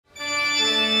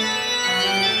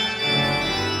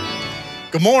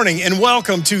Good morning and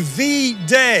welcome to the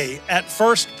day at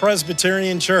First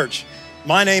Presbyterian Church.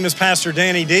 My name is Pastor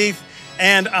Dieth,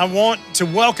 and I want to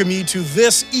welcome you to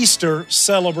this Easter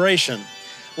celebration.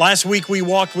 Last week we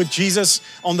walked with Jesus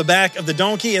on the back of the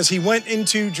donkey as he went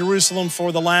into Jerusalem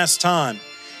for the last time.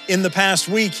 In the past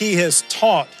week he has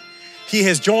taught. He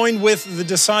has joined with the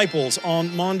disciples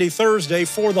on Maundy Thursday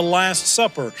for the Last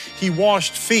Supper. He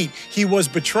washed feet. He was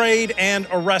betrayed and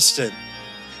arrested.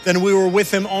 Then we were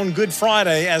with him on Good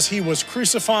Friday as he was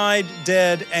crucified,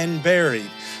 dead, and buried.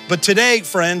 But today,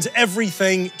 friends,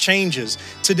 everything changes.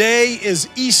 Today is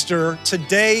Easter.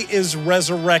 Today is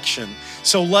resurrection.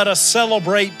 So let us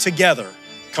celebrate together.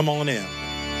 Come on in.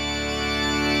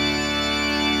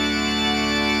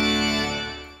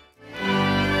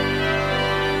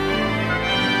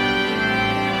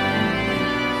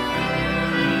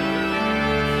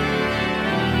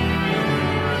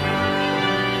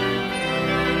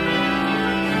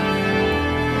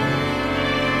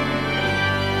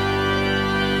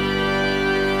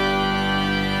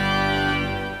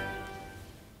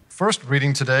 First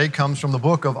reading today comes from the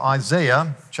book of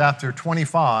Isaiah, chapter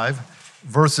 25,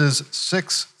 verses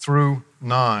 6 through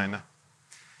 9.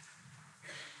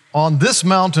 On this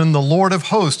mountain, the Lord of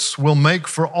hosts will make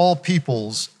for all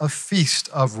peoples a feast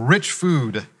of rich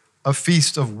food, a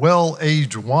feast of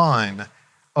well-aged wine,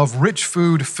 of rich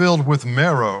food filled with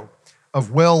marrow,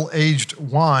 of well-aged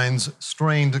wines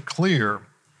strained clear.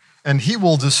 And he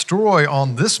will destroy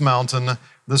on this mountain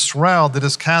the shroud that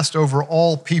is cast over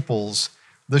all peoples,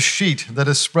 the sheet that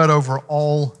is spread over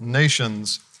all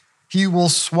nations. He will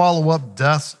swallow up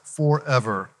death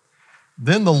forever.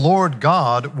 Then the Lord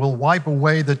God will wipe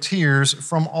away the tears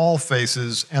from all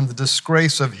faces, and the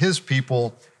disgrace of his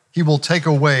people he will take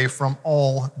away from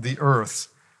all the earth.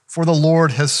 For the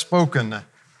Lord has spoken.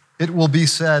 It will be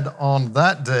said on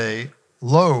that day,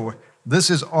 Lo, this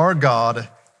is our God.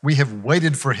 We have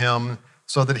waited for him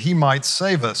so that he might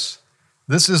save us.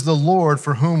 This is the Lord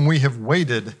for whom we have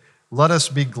waited. Let us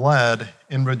be glad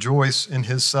and rejoice in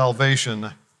his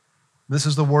salvation. This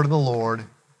is the word of the Lord.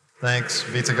 Thanks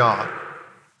be to God.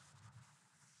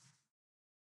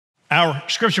 Our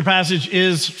scripture passage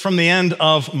is from the end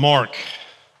of Mark.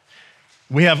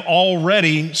 We have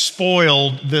already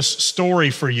spoiled this story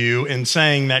for you in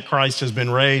saying that Christ has been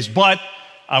raised, but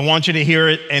I want you to hear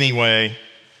it anyway.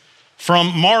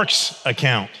 From Mark's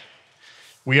account,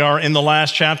 we are in the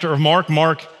last chapter of Mark,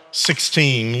 Mark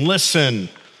 16. Listen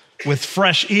with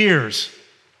fresh ears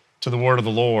to the word of the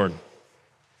Lord.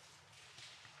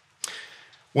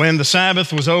 When the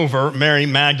Sabbath was over, Mary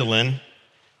Magdalene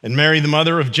and Mary, the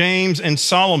mother of James and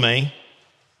Salome,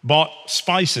 bought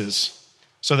spices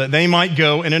so that they might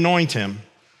go and anoint him.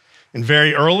 And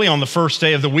very early on the first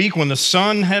day of the week, when the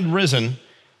sun had risen,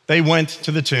 they went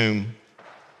to the tomb.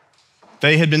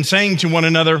 They had been saying to one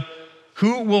another,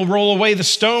 "Who will roll away the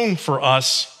stone for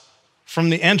us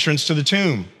from the entrance to the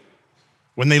tomb?"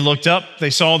 When they looked up, they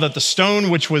saw that the stone,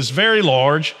 which was very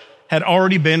large, had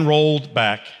already been rolled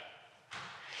back.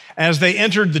 As they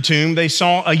entered the tomb, they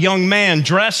saw a young man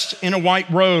dressed in a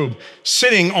white robe,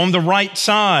 sitting on the right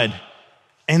side,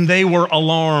 and they were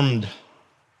alarmed.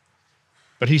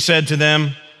 But he said to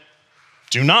them,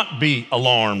 "Do not be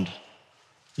alarmed.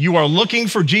 You are looking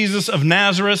for Jesus of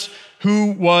Nazareth,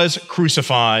 who was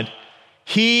crucified.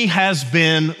 He has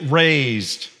been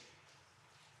raised.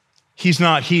 He's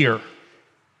not here.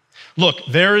 Look,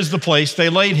 there is the place they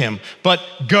laid him.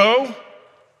 But go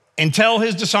and tell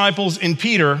his disciples and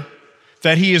Peter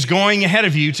that he is going ahead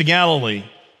of you to Galilee.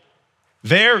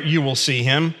 There you will see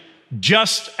him,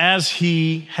 just as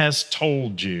he has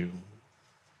told you."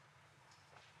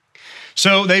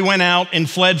 So they went out and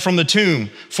fled from the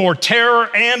tomb, for terror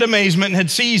and amazement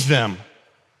had seized them.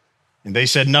 And they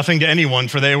said nothing to anyone,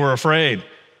 for they were afraid.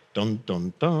 Dun,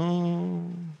 dun,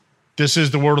 dun. This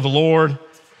is the word of the Lord.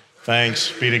 Thanks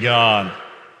be to God.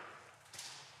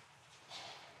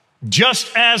 Just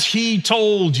as he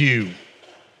told you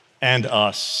and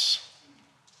us.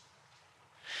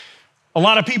 A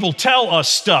lot of people tell us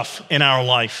stuff in our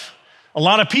life. A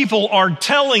lot of people are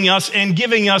telling us and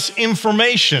giving us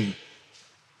information.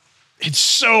 It's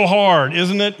so hard,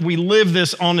 isn't it? We live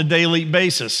this on a daily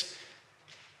basis.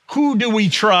 Who do we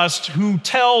trust? Who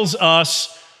tells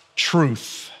us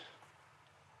truth?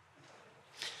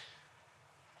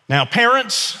 Now,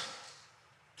 parents,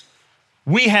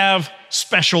 we have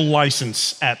special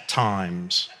license at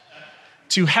times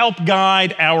to help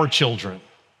guide our children.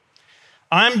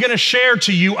 I'm going to share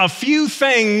to you a few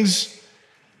things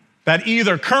that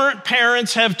either current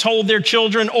parents have told their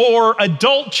children or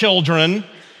adult children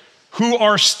who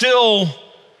are still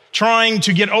trying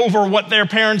to get over what their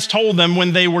parents told them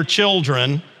when they were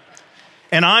children.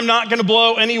 And I'm not going to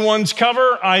blow anyone's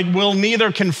cover. I will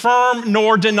neither confirm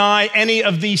nor deny any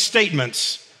of these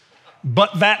statements,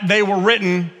 but that they were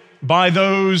written by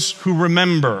those who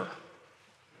remember.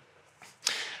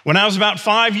 When I was about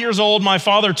 5 years old, my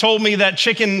father told me that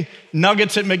chicken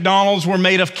nuggets at McDonald's were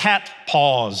made of cat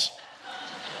paws.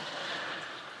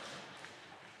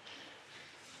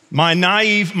 My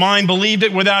naive mind believed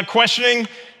it without questioning,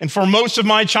 and for most of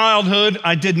my childhood,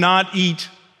 I did not eat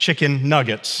chicken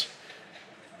nuggets.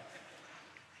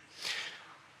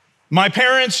 My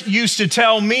parents used to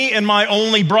tell me and my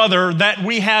only brother that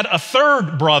we had a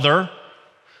third brother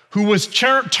who was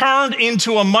turned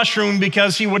into a mushroom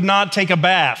because he would not take a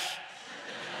bath.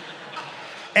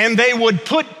 And they would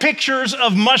put pictures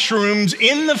of mushrooms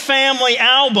in the family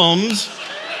albums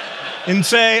and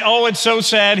say, oh, it's so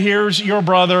sad, here's your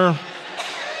brother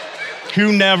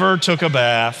who never took a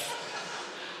bath.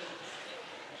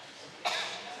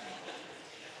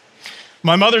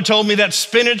 My mother told me that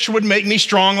spinach would make me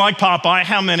strong like Popeye.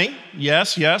 How many?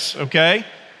 Yes, okay.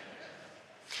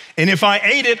 And if I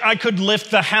ate it, I could lift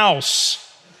the house.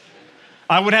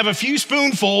 I would have a few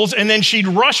spoonfuls, and then she'd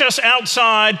rush us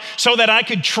outside so that I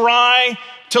could try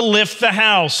to lift the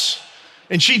house.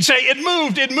 And she'd say, it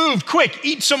moved, quick,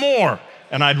 eat some more.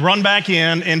 And I'd run back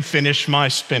in and finish my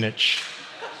spinach.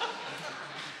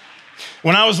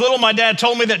 When I was little, my dad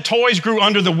told me that toys grew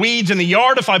under the weeds in the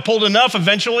yard. If I pulled enough,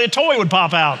 eventually a toy would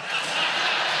pop out.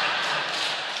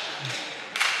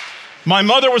 My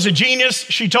mother was a genius.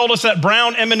 She told us that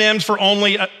brown M&Ms were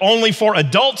only for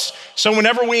adults, so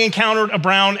whenever we encountered a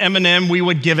brown M&M, we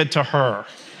would give it to her.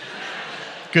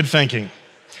 Good thinking.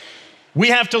 We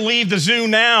have to leave the zoo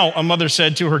now, a mother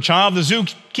said to her child. The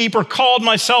zookeeper called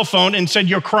my cell phone and said,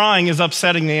 your crying is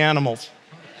upsetting the animals.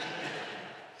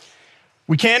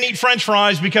 We can't eat French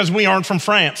fries because we aren't from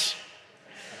France.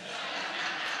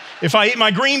 If I eat my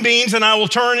green beans, then I will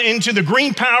turn into the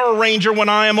Green Power Ranger when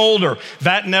I am older.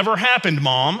 That never happened,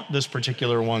 Mom, this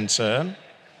particular one said.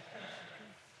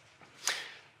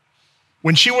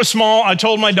 When she was small, I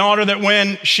told my daughter that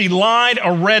when she lied,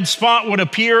 a red spot would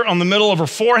appear on the middle of her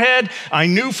forehead. I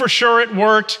knew for sure it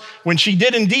worked when she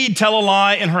did indeed tell a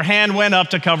lie and her hand went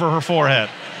up to cover her forehead.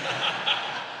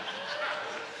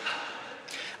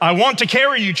 I want to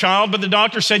carry you, child, but the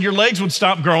doctor said your legs would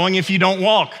stop growing if you don't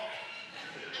walk.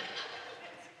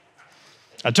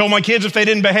 I told my kids if they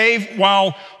didn't behave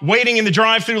while waiting in the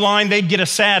drive-through line, they'd get a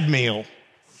sad meal.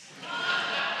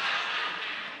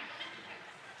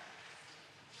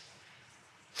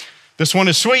 This one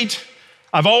is sweet.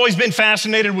 I've always been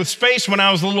fascinated with space. When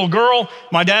I was a little girl,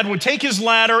 my dad would take his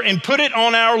ladder and put it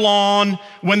on our lawn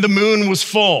when the moon was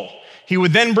full. He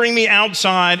would then bring me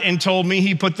outside and told me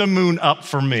he put the moon up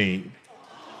for me.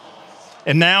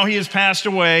 And now he has passed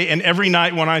away, and every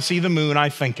night when I see the moon, I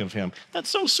think of him. That's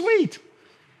so sweet.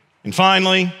 And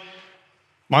finally,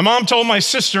 my mom told my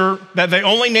sister that they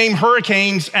only name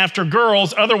hurricanes after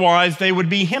girls, otherwise they would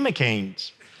be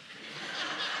hemicanes.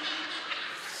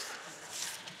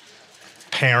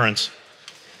 Parents.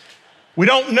 We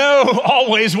don't know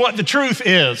always what the truth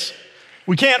is.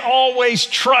 We can't always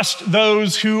trust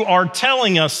those who are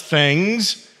telling us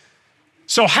things.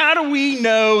 So how do we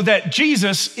know that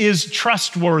Jesus is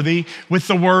trustworthy with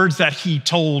the words that he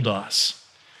told us?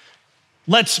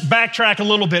 Let's backtrack a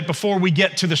little bit before we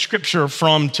get to the scripture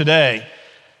from today.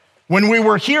 When we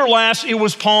were here last, it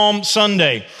was Palm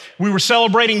Sunday. We were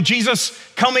celebrating Jesus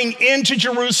coming into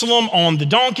Jerusalem on the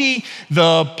donkey.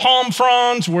 The palm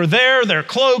fronds were there, their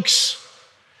cloaks,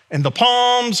 and the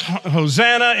palms,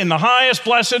 Hosanna in the highest,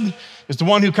 blessed is the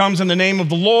one who comes in the name of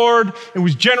the Lord. It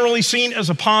was generally seen as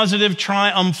a positive,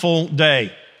 triumphal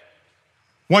day.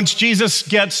 Once Jesus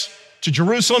gets to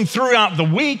Jerusalem throughout the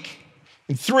week,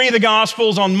 in 3 of the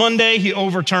Gospels, on Monday, he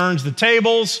overturns the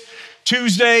tables.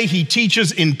 Tuesday, he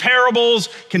teaches in parables,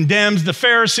 condemns the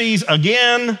Pharisees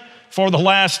again for the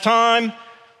last time.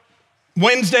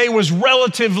 Wednesday was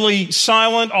relatively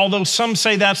silent, although some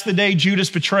say that's the day Judas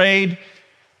betrayed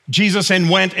Jesus and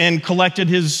went and collected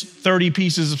his 30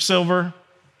 pieces of silver.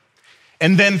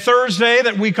 And then Thursday,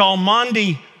 that we call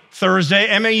Maundy Thursday,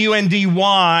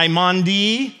 M-A-U-N-D-Y,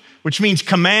 Maundy, which means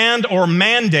command or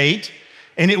mandate.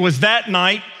 And it was that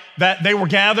night that they were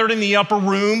gathered in the upper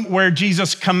room where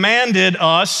Jesus commanded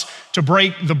us to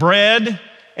break the bread.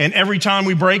 And every time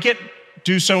we break it,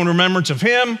 do so in remembrance of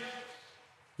him.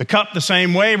 The cup the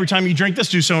same way. Every time you drink this,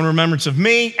 do so in remembrance of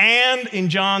me. And in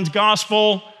John's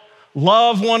gospel,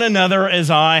 love one another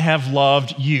as I have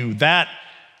loved you.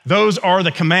 Those are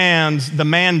the commands, the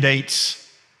mandates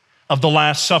of the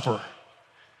Last Supper.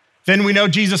 Then we know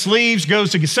Jesus leaves,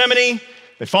 goes to Gethsemane.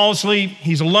 They fall asleep.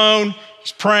 He's alone.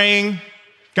 He's praying.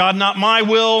 God, not my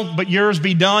will, but yours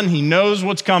be done. He knows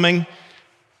what's coming.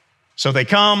 So they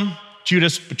come,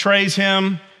 Judas betrays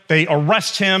him, they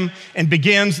arrest him, and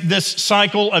begins this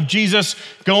cycle of Jesus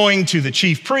going to the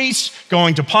chief priests,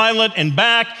 going to Pilate and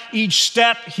back. Each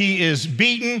step he is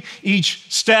beaten.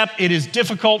 Each step it is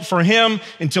difficult for him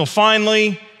until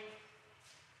finally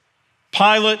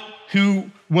Pilate,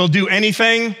 who will do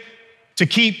anything to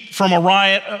keep from a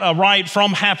riot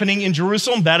from happening in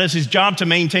Jerusalem. That is his job, to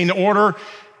maintain the order.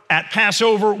 At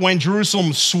Passover, when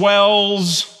Jerusalem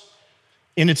swells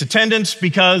in its attendance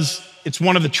because it's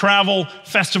one of the travel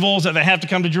festivals that they have to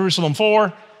come to Jerusalem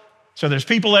for. So there's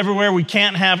people everywhere. We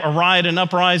can't have a riot and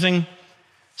uprising.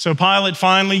 So Pilate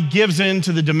finally gives in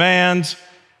to the demands,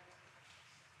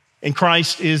 and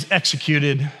Christ is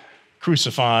executed,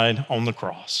 crucified on the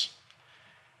cross.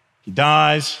 He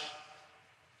dies.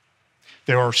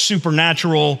 There are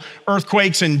supernatural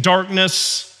earthquakes and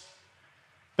darkness.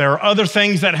 There are other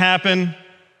things that happen.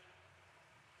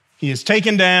 He is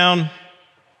taken down,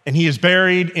 and he is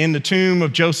buried in the tomb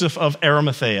of Joseph of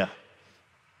Arimathea.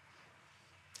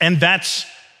 And that's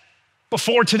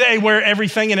before today, where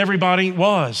everything and everybody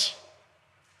was.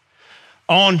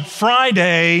 On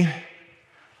Friday,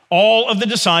 all of the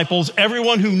disciples,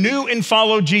 everyone who knew and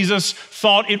followed Jesus,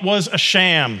 thought it was a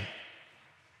sham.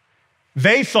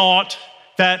 They thought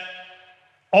that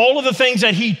all of the things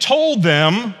that he told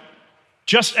them,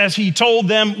 just as he told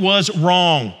them, was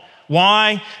wrong.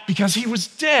 Why? Because he was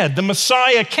dead. The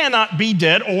Messiah cannot be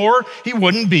dead, or he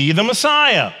wouldn't be the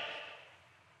Messiah.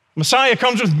 Messiah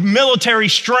comes with military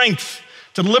strength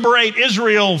to liberate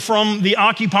Israel from the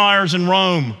occupiers in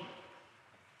Rome.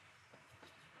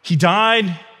 He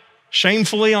died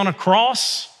shamefully on a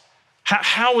cross.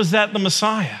 How is that the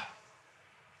Messiah?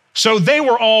 So they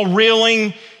were all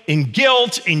reeling in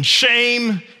guilt, in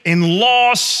shame, in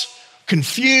loss,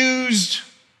 confused.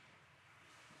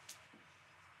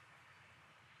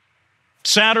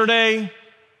 Saturday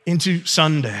into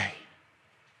Sunday.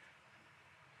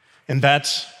 And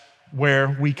that's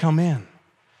where we come in.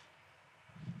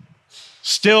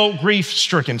 Still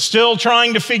grief-stricken, still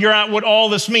trying to figure out what all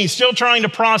this means, still trying to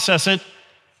process it.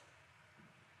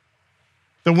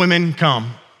 The women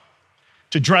come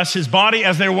to dress his body,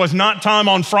 as there was not time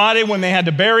on Friday when they had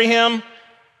to bury him.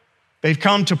 They've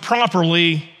come to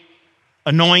properly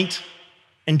anoint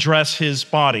and dress his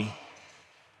body.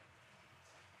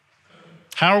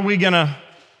 How are we going to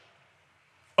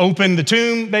open the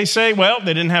tomb, they say? Well,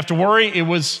 they didn't have to worry. It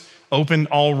was opened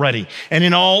already. And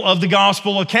in all of the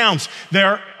gospel accounts,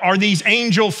 there are these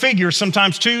angel figures,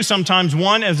 sometimes two, sometimes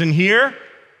one, as in here.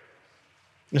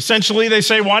 And essentially, they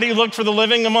say, why do you look for the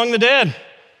living among the dead?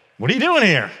 What are you doing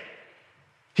here?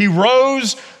 He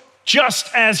rose just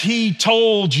as he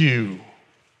told you.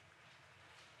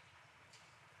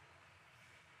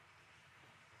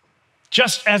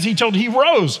 Just as he told you. He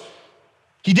rose.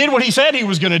 He did what he said he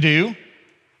was going to do.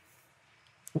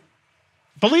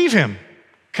 Believe him,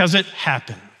 because it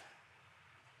happened.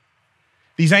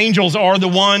 These angels are the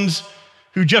ones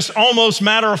who just almost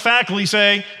matter-of-factly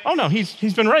say, oh no,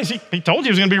 he's been raised. He told you he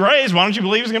was going to be raised. Why don't you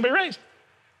believe he's going to be raised?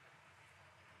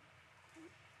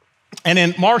 And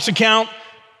in Mark's account,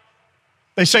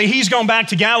 they say he's gone back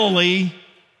to Galilee.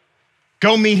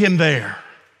 Go meet him there.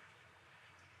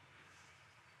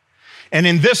 And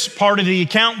in this part of the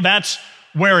account, that's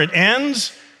where it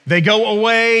ends. They go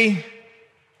away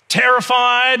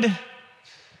terrified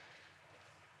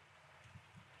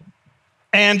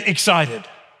and excited.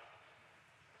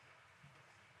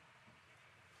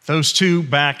 Those two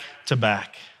back to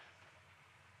back.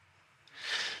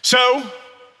 So,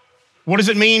 what does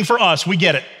it mean for us? We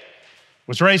get it.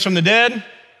 Was raised from the dead?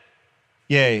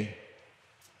 Yay.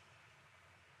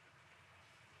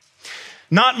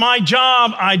 Not my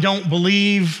job, I don't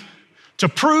believe, to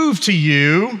prove to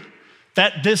you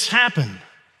that this happened.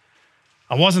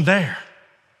 I wasn't there.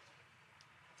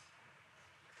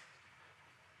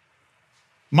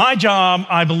 My job,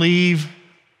 I believe,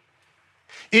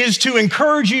 is to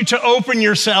encourage you to open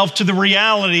yourself to the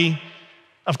reality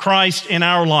of Christ in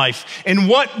our life and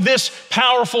what this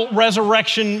powerful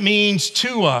resurrection means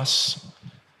to us.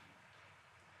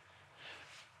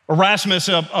 Erasmus,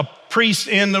 a priest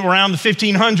in around the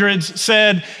 1500s,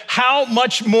 said, how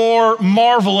much more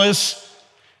marvelous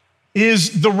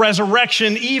is the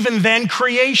resurrection even than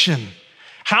creation?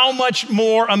 How much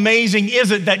more amazing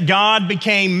is it that God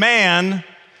became man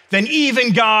than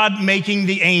even God making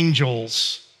the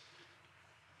angels?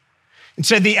 And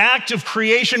said the act of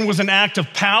creation was an act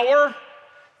of power.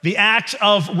 The act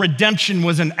of redemption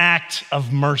was an act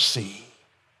of mercy.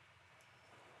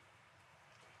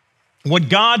 What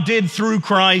God did through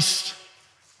Christ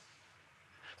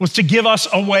was to give us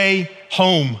a way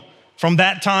home from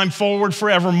that time forward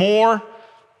forevermore.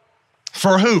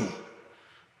 For who?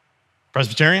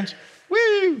 Presbyterians?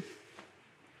 Woo!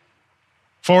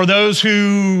 For those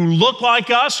who look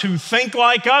like us, who think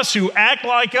like us, who act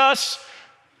like us,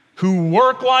 who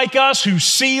work like us, who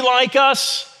see like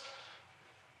us.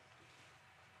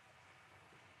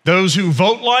 Those who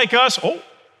vote like us. Oh,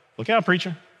 look out,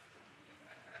 preacher.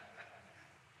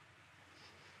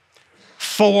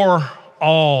 For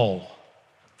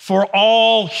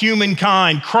all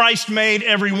humankind. Christ made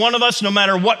every one of us, no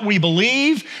matter what we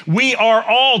believe. We are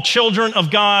all children of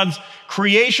God's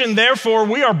creation. Therefore,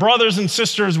 we are brothers and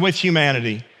sisters with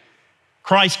humanity.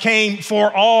 Christ came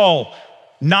for all,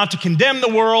 not to condemn the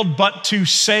world, but to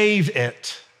save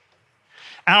it.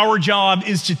 Our job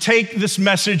is to take this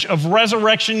message of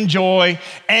resurrection joy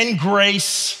and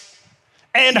grace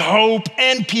and hope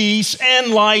and peace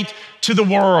and light to the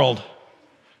world.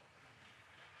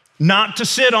 Not to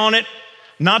sit on it,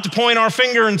 not to point our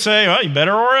finger and say, well, you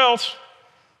better or else.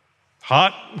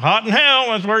 Hot in hell,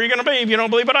 that's where you're going to be if you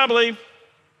don't believe what I believe.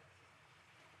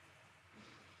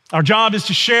 Our job is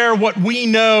to share what we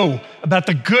know about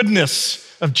the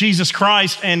goodness of Jesus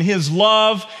Christ and his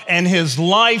love and his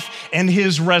life and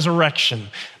his resurrection,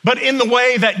 but in the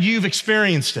way that you've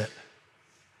experienced it.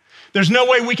 There's no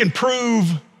way we can prove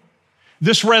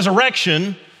this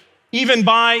resurrection even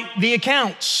by the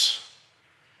accounts.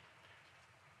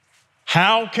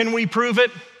 How can we prove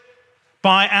it?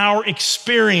 By our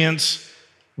experience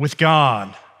with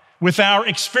God, with our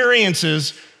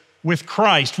experiences with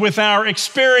Christ, with our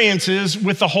experiences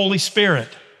with the Holy Spirit.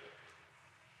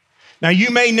 Now,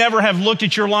 you may never have looked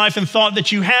at your life and thought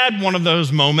that you had one of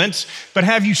those moments, but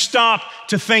have you stopped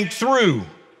to think through?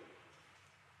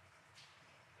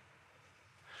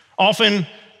 Often,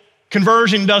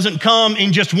 conversion doesn't come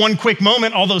in just one quick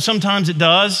moment, although sometimes it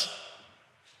does.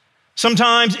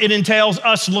 Sometimes it entails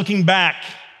us looking back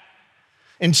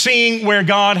and seeing where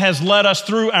God has led us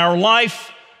through our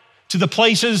life, to the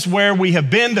places where we have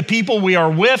been, the people we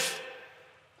are with,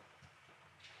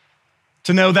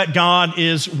 to know that God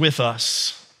is with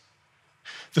us.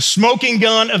 The smoking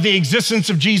gun of the existence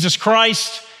of Jesus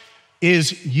Christ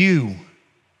is you.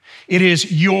 It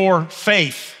is your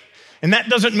faith. And that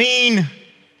doesn't mean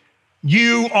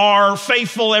you are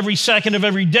faithful every second of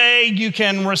every day. You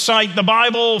can recite the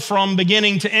Bible from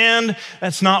beginning to end.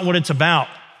 That's not what it's about.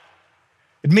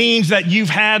 It means that you've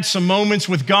had some moments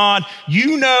with God.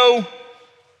 You know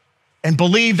and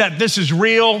believe that this is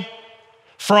real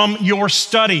from your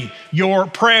study, your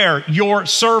prayer, your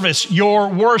service, your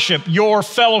worship, your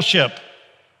fellowship.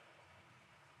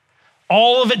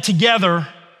 All of it together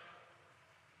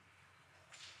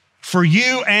for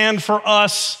you and for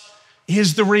us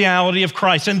is the reality of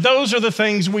Christ. And those are the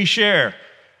things we share.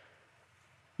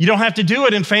 You don't have to do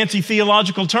it in fancy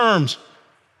theological terms.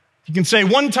 You can say,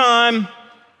 one time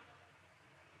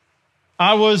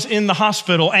I was in the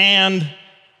hospital, and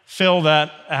fill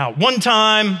that out. One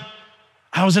time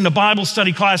I was in a Bible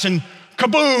study class and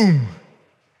kaboom,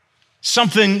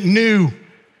 something new.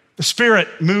 The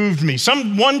Spirit moved me.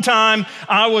 One time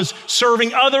I was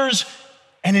serving others,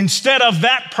 and instead of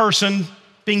that person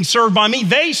being served by me,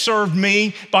 they served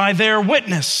me by their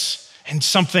witness, and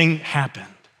something happened.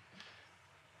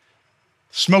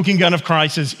 Smoking gun of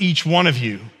Christ is each one of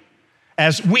you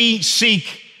as we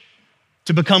seek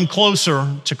to become closer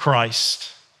to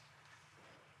Christ.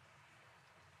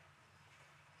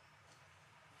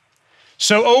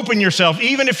 So open yourself.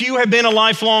 Even if you have been a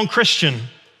lifelong Christian,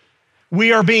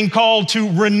 we are being called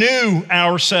to renew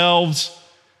ourselves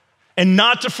and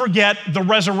not to forget the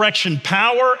resurrection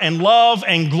power and love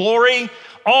and glory.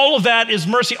 All of that is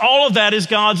mercy. All of that is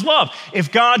God's love.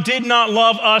 If God did not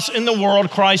love us in the world,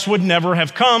 Christ would never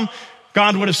have come.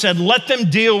 God would have said, let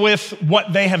them deal with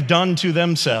what they have done to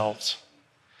themselves.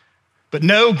 But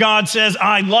no, God says,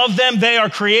 I love them. They are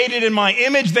created in my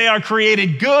image. They are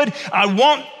created good. I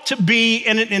want to be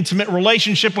in an intimate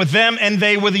relationship with them and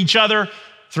they with each other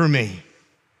through me.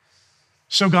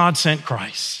 So God sent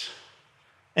Christ.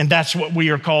 And that's what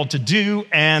we are called to do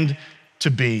and to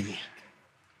be.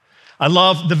 I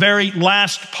love the very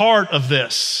last part of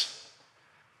this,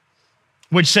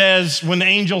 which says, when the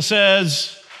angel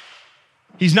says,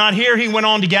 he's not here, he went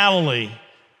on to Galilee.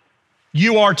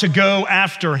 You are to go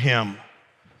after him.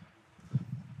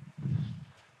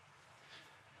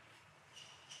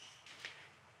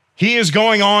 He is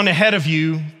going on ahead of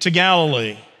you to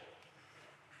Galilee.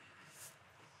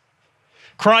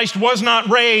 Christ was not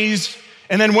raised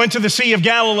and then went to the Sea of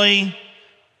Galilee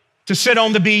to sit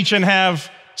on the beach and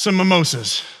have some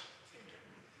mimosas.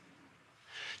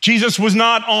 Jesus was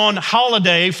not on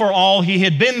holiday for all he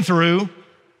had been through.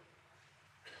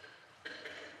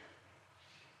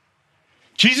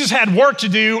 Jesus had work to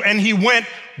do, and he went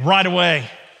right away.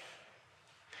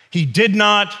 He did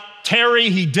not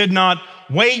tarry. He did not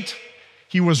wait.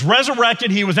 He was resurrected.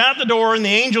 He was at the door, and the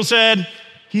angel said,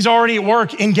 he's already at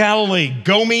work in Galilee.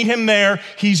 Go meet him there.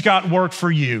 He's got work for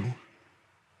you.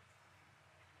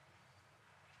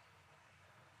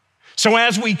 So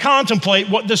as we contemplate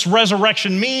what this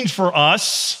resurrection means for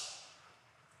us,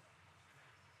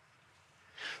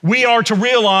 we are to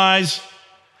realize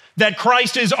that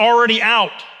Christ is already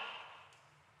out.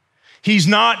 He's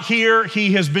not here.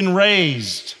 He has been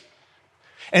raised.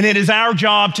 And it is our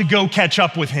job to go catch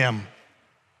up with him.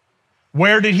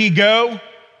 Where did he go?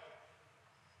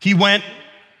 He went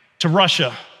to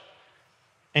Russia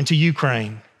and to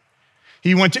Ukraine.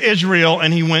 He went to Israel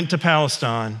and he went to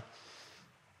Palestine.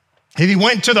 He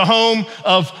went to the home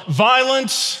of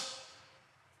violence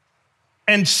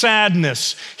and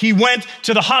sadness. He went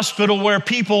to the hospital where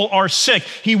people are sick.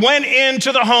 He went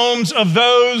into the homes of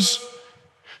those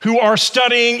who are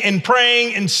studying and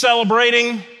praying and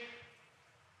celebrating.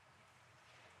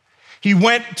 He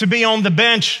went to be on the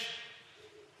bench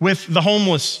with the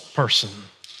homeless person.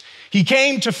 He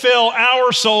came to fill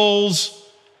our souls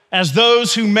as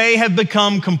those who may have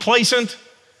become complacent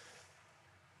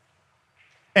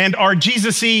and are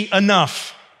Jesus-y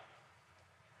enough.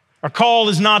 Our call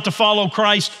is not to follow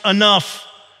Christ enough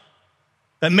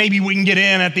that maybe we can get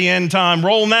in at the end time,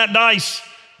 rolling that dice.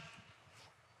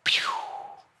 Pew.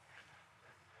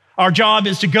 Our job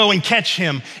is to go and catch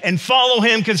him and follow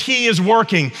him because he is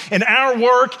working. And our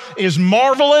work is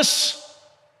marvelous.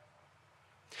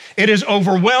 It is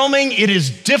overwhelming. It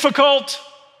is difficult.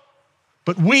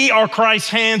 But we are Christ's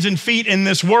hands and feet in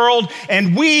this world,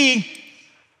 and we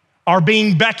are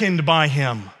being beckoned by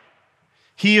him.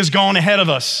 He has gone ahead of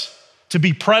us to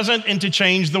be present and to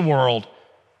change the world.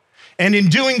 And in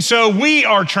doing so, we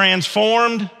are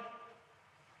transformed.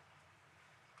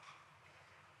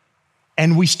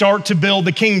 And we start to build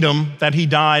the kingdom that he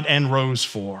died and rose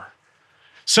for.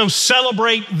 So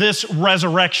celebrate this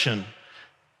resurrection,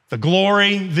 the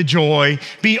glory, the joy.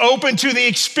 Be open to the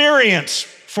experience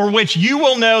for which you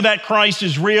will know that Christ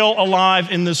is real,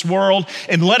 alive in this world,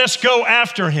 and let us go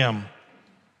after him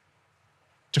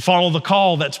to follow the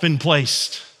call that's been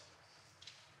placed.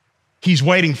 He's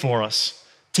waiting for us.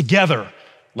 Together,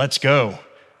 let's go.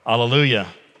 Hallelujah.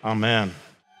 Amen.